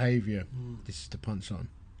behaviour. This is the punchline.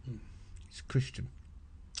 He's Christian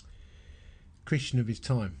of his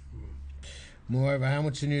time. Moreover,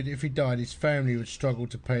 Hamilton knew that if he died, his family would struggle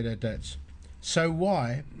to pay their debts. So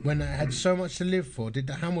why, when they had so much to live for, did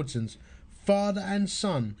the Hamiltons, father and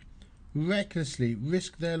son, recklessly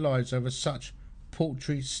risk their lives over such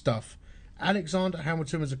paltry stuff? Alexander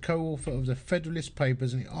Hamilton was a co-author of the Federalist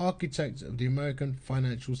Papers and the architect of the American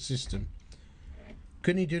financial system.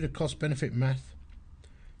 Couldn't he do the cost-benefit math?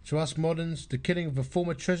 To us moderns, the killing of a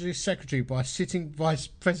former Treasury Secretary by a sitting Vice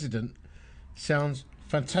President sounds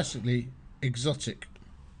fantastically exotic.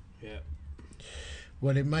 Yeah.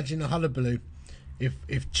 Well, imagine a hullabaloo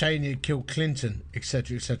if Cheney had killed Clinton,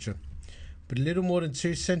 etc., etc. But a little more than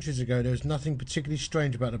 2 centuries ago, there was nothing particularly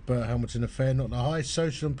strange about the Burr-Hamilton affair, not the high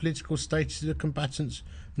social and political status of the combatants,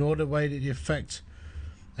 nor the way that the effect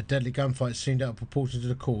a deadly gunfight seemed out of proportion to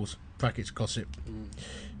the cause. Brackets gossip.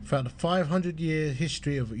 Throughout the 500-year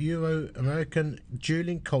history of Euro-American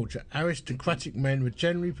dueling culture, aristocratic men were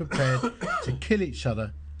generally prepared to kill each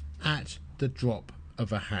other at the drop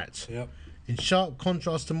of a hat. Yep. In sharp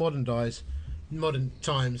contrast to modern times,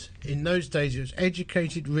 in those days it was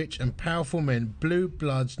educated, rich and powerful men, blue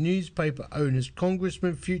bloods, newspaper owners,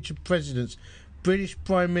 congressmen, future presidents, British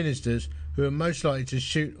prime ministers who were most likely to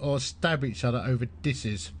shoot or stab each other over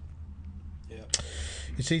dishes. Yep.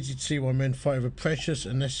 It's easy to see why men fight over precious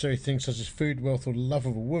and necessary things such as food, wealth or the love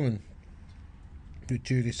of a woman. But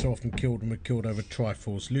duelists so often killed and were killed over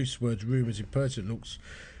trifles, loose words, rumours, impertinent looks.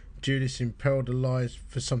 Duelists imperiled their lives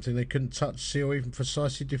for something they couldn't touch, see or even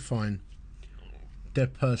precisely define: their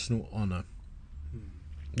personal honour.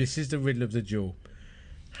 This is the riddle of the duel.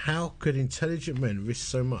 How could intelligent men risk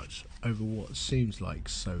so much over what seems like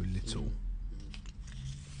so little?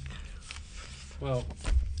 Well,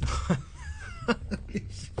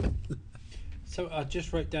 so I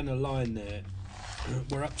just wrote down a line there.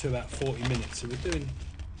 We're up to about 40 minutes, so we're doing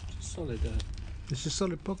solid. It's a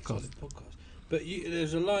solid podcast. Solid podcast. But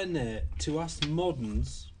there's a line there, to us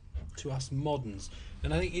moderns,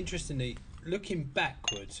 and I think interestingly, looking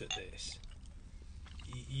backwards at this,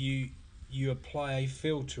 you apply a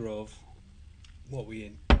filter of what we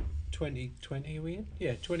in 2020. Are we in?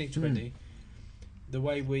 Yeah, 2020. The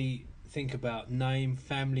way we think about name,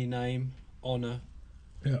 family name, honour,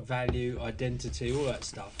 value, identity, all that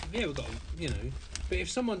stuff. Yeah, we've got, But if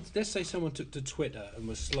someone, let's say someone took to Twitter and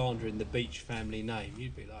was slandering the Beach family name,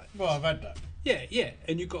 you'd be like, well, I've had that. Yeah,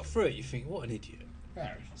 and you got through it, you think, what an idiot.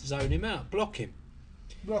 zone him out, block him.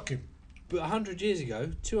 Block him. But 100 years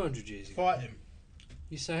ago, 200 years ago, Fight him.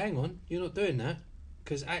 you say, hang on, you're not doing that,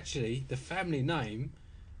 because actually the family name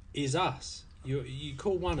is us. You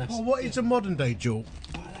call one us. Oh, what is a modern day duel?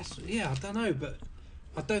 Oh, I don't know, but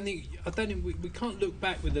I don't think we can't look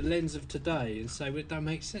back with the lens of today and say, well, it don't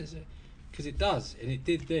make sense, because it does, and it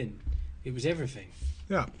did then. It was everything.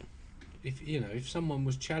 Yeah. If someone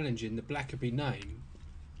was challenging the Blackerby name,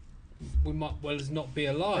 we might well as not be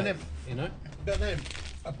alive. But then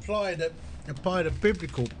apply the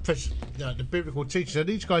biblical, the biblical teaching. So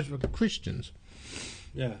these guys were Christians.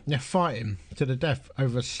 Yeah. They're fighting to the death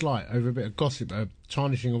over a slight, over a bit of gossip, a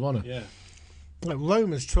tarnishing of honour. Yeah. Like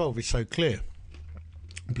Romans 12 is so clear.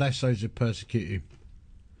 Bless those who persecute you.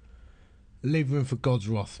 Leave room for God's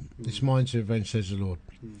wrath. It's mine to avenge, says the Lord.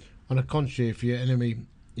 On the contrary, if your enemy,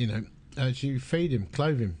 you feed him,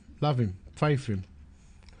 clothe him, love him, pray for him.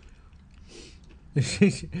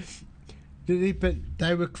 But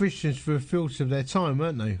they were Christians for a filter of their time,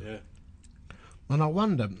 weren't they? Yeah. And I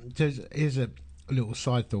wonder, here's a little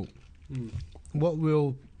side thought. What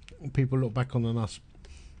will people look back on us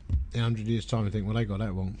in 100 years' time and think, well, they got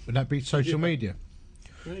that wrong? Would that be social media?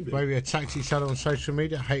 Maybe. Where we attacked each other on social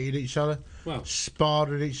media, hated each other, Well, sparred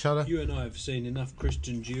with each other? you and I have seen enough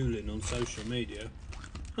Christian dueling on social media,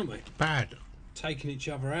 haven't we? Bad. Taking each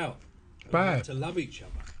other out. Bad. To love each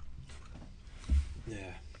other.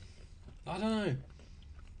 Yeah. I don't know.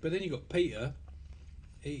 But then you got Peter.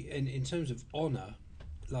 In terms of honour,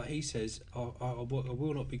 like he says, I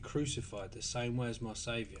will not be crucified the same way as my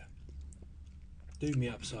Saviour. Do me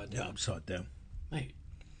upside down. Yeah, upside down. Mate.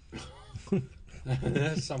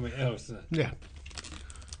 That's something else, isn't it? Yeah.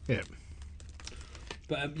 Yeah.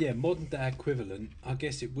 But modern day equivalent, I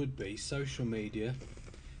guess it would be social media.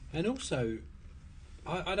 And also,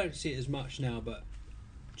 I don't see it as much now, but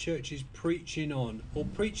churches preaching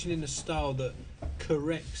in a style that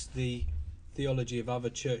corrects the theology of other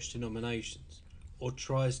church denominations or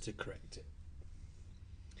tries to correct it.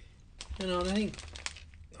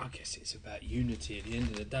 I guess it's about unity at the end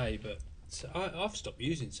of the day, but I've stopped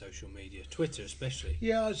using social media, Twitter especially.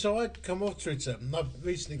 Yeah, so I'd come off Twitter and I've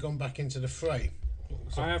recently gone back into the fray.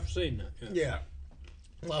 I have seen that. Yeah.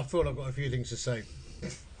 Well, I feel I've got a few things to say.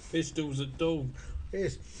 Pistols at dawn. It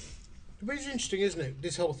is. But it's interesting, isn't it?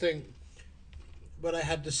 This whole thing where they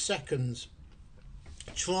had the seconds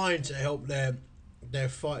trying to help their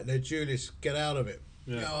duelists get out of it.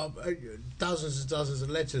 Yeah. Dozens and dozens of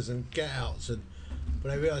letters and get outs, but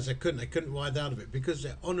they realised they couldn't ride out of it because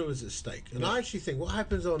their honour was at stake. And I actually think what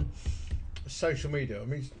happens on social media, I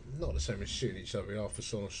mean, it's not the same as shooting each other with half a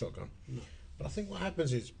saw or shotgun. No. But I think what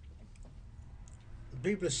happens is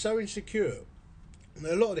people are so insecure. And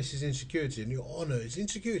a lot of this is insecurity, and your honour is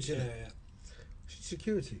insecurity. Yeah. It's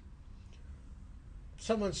insecurity.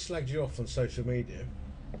 Someone slagged you off on social media.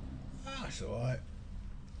 That's all right.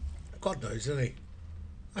 God knows, isn't he?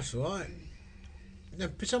 That's all right. Now,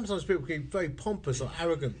 sometimes people can be very pompous or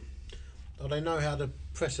arrogant, or they know how to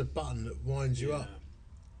press a button that winds you up.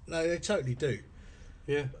 No, they totally do.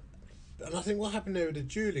 Yeah. And I think what happened there with the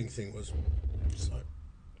duelling thing was, it's like,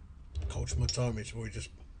 culture my time is where we just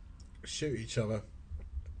shoot each other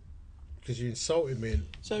because you insulted me. And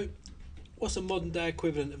so, what's a modern day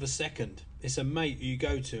equivalent of a second? It's a mate who you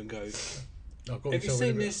go to and go, have you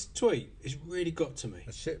seen this tweet? It's really got to me.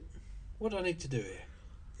 That's it. What do I need to do here?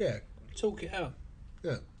 Yeah. Talk it out.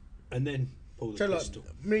 Yeah. And then pull the pistol.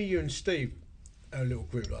 Like me, you and Steve are a little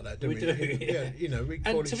group like that, don't we? Yeah, we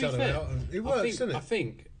call each other out and it works, doesn't it? I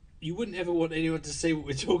think you wouldn't ever want anyone to see what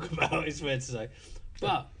we talk about, it's fair to say.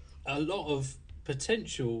 But a lot of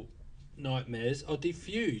potential nightmares are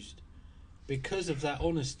diffused because of that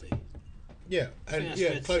honesty. Yeah,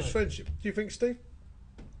 and close friendship. Do you think, Steve?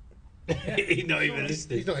 He's not even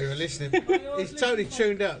listening. He's not even listening. He's totally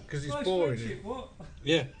tuned out because it's boring. What?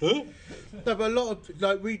 Yeah. Huh? No, but a lot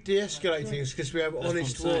of we de-escalate things because we have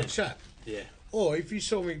honest raw chat. Yeah. Or if you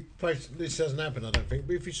saw me post, this doesn't happen, I don't think.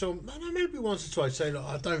 But if you saw, maybe once or twice, say, look,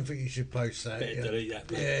 I don't think you should post that. Better delete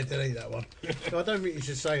that. Mate. Yeah, delete that one. So I don't think you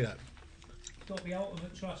should say that. It's got to be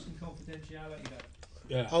ultimate trust and confidentiality,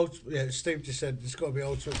 though. Yeah. Steve just said it's got to be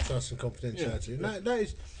ultimate trust and confidentiality. Yeah. That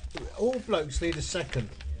is, all blokes need a second.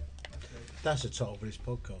 That's the title for this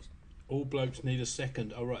podcast. All blokes need a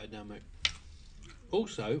second. I'll write it down, mate.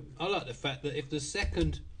 Also, I like the fact that if the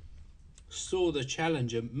second saw the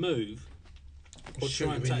challenger move or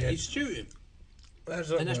try and take, he'd shoot him.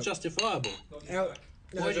 And that's justifiable.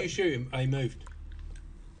 Why do you shoot him? He moved.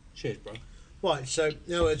 Cheers, bro. Right, so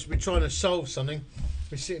in other words, we're trying to solve something.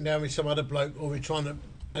 We're sitting down with some other bloke, or we're trying to,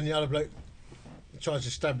 and the other bloke tries to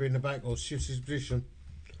stab you in the back or shifts his position.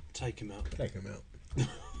 Take him out. Take him out.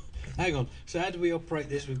 Hang on. So how do we operate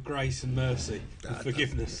this with grace and mercy and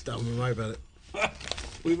forgiveness? Don't worry about it.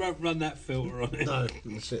 We won't run that filter on it. No,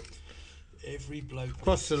 that's it. Every bloke.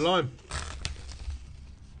 Cross the line.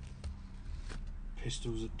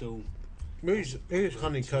 Pistols at dawn. Here's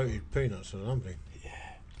honey-coated peanuts or something.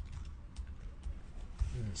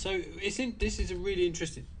 So this is a really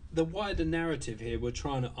interesting. The wider narrative here we're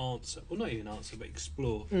trying to answer, well, not even answer, but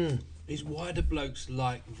explore, is why do blokes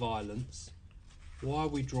like violence? Why are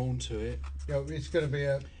we drawn to it? Yeah, it's going to be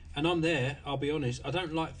a... And I'm there, I'll be honest. I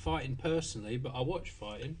don't like fighting personally, but I watch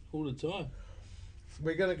fighting all the time.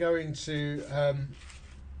 We're going to go into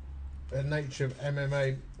the nature of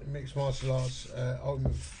MMA, mixed martial arts,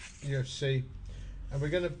 ultimate UFC, and we're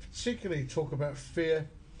going to particularly talk about fear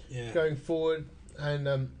going forward.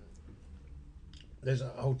 And there's a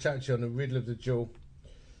whole chapter on the riddle of the jaw.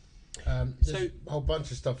 There's a whole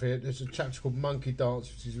bunch of stuff here. There's a chapter called Monkey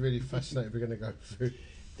Dance, which is really fascinating. We're going to go through.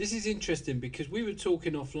 This is interesting because we were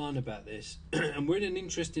talking offline about this, and we're in an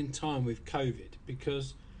interesting time with COVID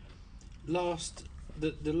because the last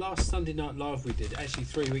Sunday Night Live we did, actually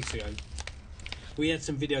 3 weeks ago, we had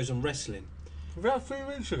some videos on wrestling. About 3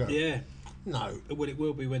 weeks ago? Yeah. No. Well, it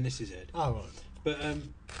will be when this is aired. Oh, right. But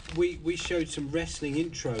we showed some wrestling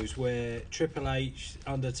intros where Triple H,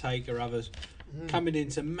 Undertaker, others coming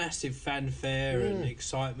into massive fanfare and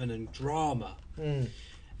excitement and drama.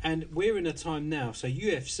 And we're in a time now, so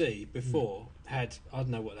UFC before had, I don't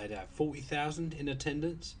know what they'd have, 40,000 in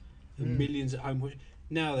attendance and millions at home.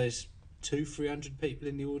 Now there's 200-300 people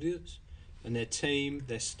in the audience, and their team,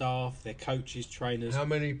 their staff, their coaches, trainers. How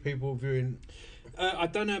many people viewing? I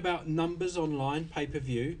don't know about numbers online,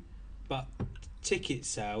 pay-per-view, but ticket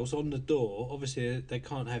sales on the door, obviously they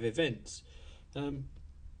can't have events. And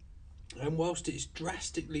whilst it's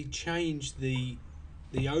drastically changed the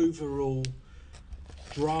overall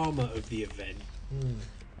drama of the event,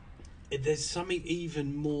 there's something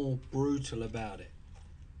even more brutal about it.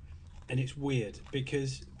 And it's weird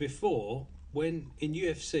because before, when in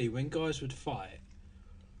UFC, when guys would fight,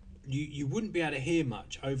 you wouldn't be able to hear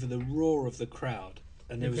much over the roar of the crowd.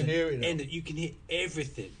 And there was hear it now. you can hear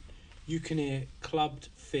everything. You can hear clubbed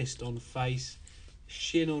fist on face,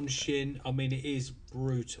 shin on shin. I mean, it is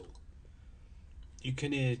brutal. You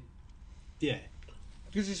can hear,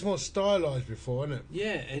 Because it's more stylised before, isn't it?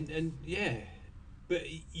 Yeah, and but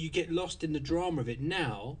you get lost in the drama of it.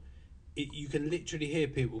 Now, you can literally hear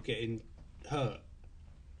people getting hurt,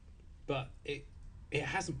 but it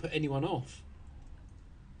hasn't put anyone off.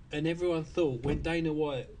 And everyone thought when Dana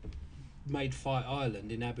White made Fight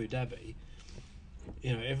Island in Abu Dhabi,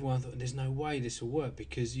 everyone thought there's no way this will work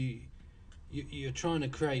because you're trying to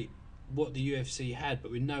create what the UFC had,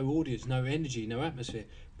 but with no audience, no energy, no atmosphere.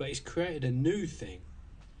 But it's created a new thing,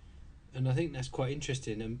 and I think that's quite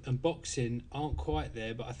interesting. And boxing aren't quite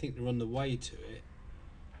there, but I think they're on the way to it.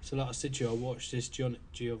 So like I said to you, I watched this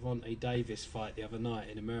Gervonta Davis fight the other night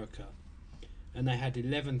in America, and they had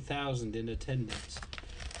 11,000 in attendance.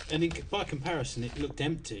 And by comparison, it looked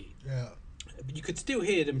empty. Yeah. But you could still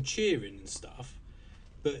hear them cheering and stuff.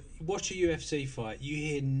 But watch a UFC fight, you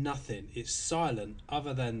hear nothing. It's silent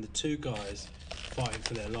other than the two guys fighting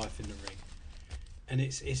for their life in the ring. And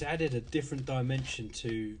it's added a different dimension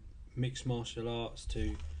to mixed martial arts,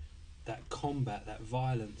 to that combat, that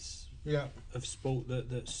violence of sport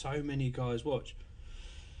that so many guys watch.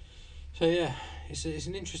 So yeah, it's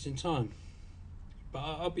an interesting time. But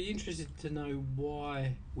I'll be interested to know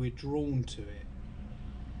why we're drawn to it.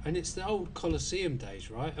 And it's the old Colosseum days,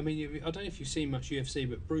 right? I mean, I don't know if you've seen much UFC,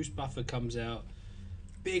 but Bruce Buffer comes out,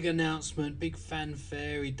 big announcement, big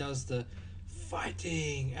fanfare. He does the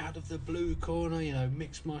fighting out of the blue corner,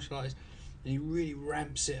 mixed martial arts, and he really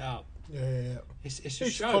ramps it up. Yeah. It's a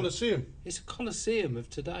show. Colosseum. It's a Colosseum of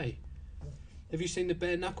today. Have you seen the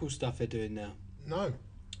bare knuckle stuff they're doing now? No.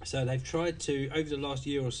 So they've tried to, over the last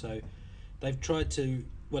year or so, they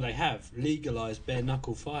have legalised bare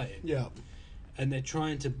knuckle fighting. Yeah. And they're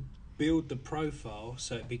trying to build the profile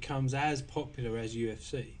so it becomes as popular as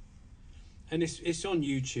UFC. And it's on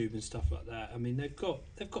YouTube and stuff like that. I mean, they've got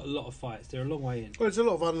a lot of fights. They're a long way in. Well, there's a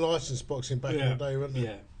lot of unlicensed boxing back in the day, wasn't there?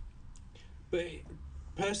 Yeah. But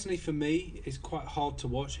personally, for me, it's quite hard to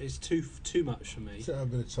watch. It's too much for me. Sit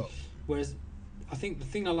over the top. Whereas, I think the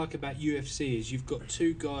thing I like about UFC is you've got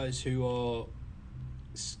two guys who are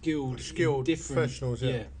skilled in different, professionals.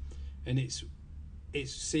 Yeah. And it's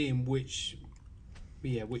seeing which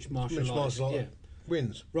martial arts. Yeah.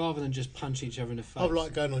 wins. rather than just punch each other in the face. I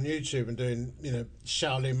like going on YouTube and doing,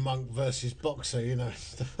 Shaolin monk versus boxer,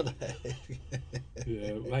 stuff like that.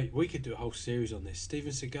 Yeah, mate, we could do a whole series on this.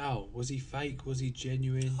 Steven Seagal, was he fake? Was he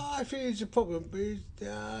genuine? I think he's a problem, but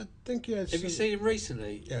I think he has. Have you seen him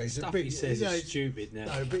recently? Yeah, he's Stuff a big. he says yeah, is stupid now.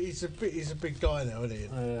 No, but he's a big guy now, isn't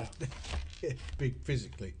he? Big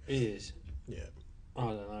physically. He is. Yeah. I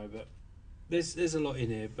don't know, but there's a lot in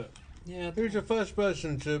here. But yeah, He was the first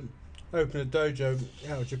person to open a dojo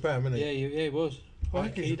out of Japan, wasn't he? yeah, he was. I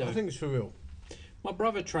think Aikido. it's for real. My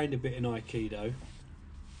brother trained a bit in Aikido,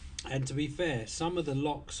 and to be fair, some of the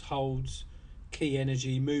locks, holds, key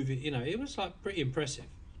energy, moving, it was like pretty impressive.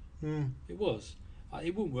 Mm. It was.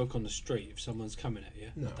 It wouldn't work on the street if someone's coming at you.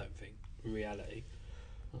 No. I don't think. In reality.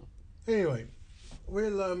 Anyway,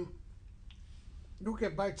 we'll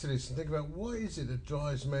get back to this and think about what is it that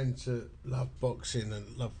drives men to love boxing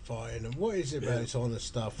and love fighting, and what is it about this honour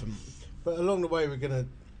stuff. But along the way, we're going to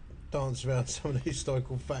dance around some of the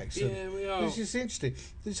historical facts. Yeah, we are. It's just interesting.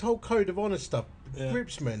 This whole code of honour stuff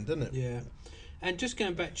grips men, doesn't it? Yeah. And just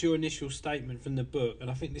going back to your initial statement from the book, and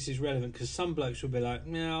I think this is relevant because some blokes will be like,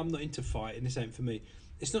 "No, I'm not into fighting. This ain't for me."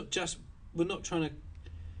 It's not just. We're not trying to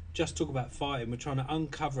just talk about fighting. We're trying to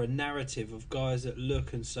uncover a narrative of guys that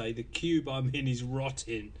look and say, "The cube I'm in is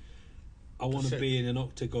rotting. I want to be in an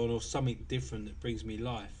octagon or something different that brings me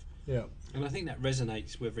life." Yeah. And I think that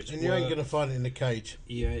resonates, whether it's And you ain't going to find it in the cage.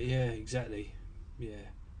 Yeah, exactly. Yeah.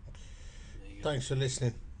 There you go. Thanks for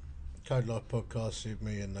listening. Code Life Podcast with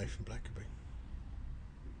me and Nathan Blackerby.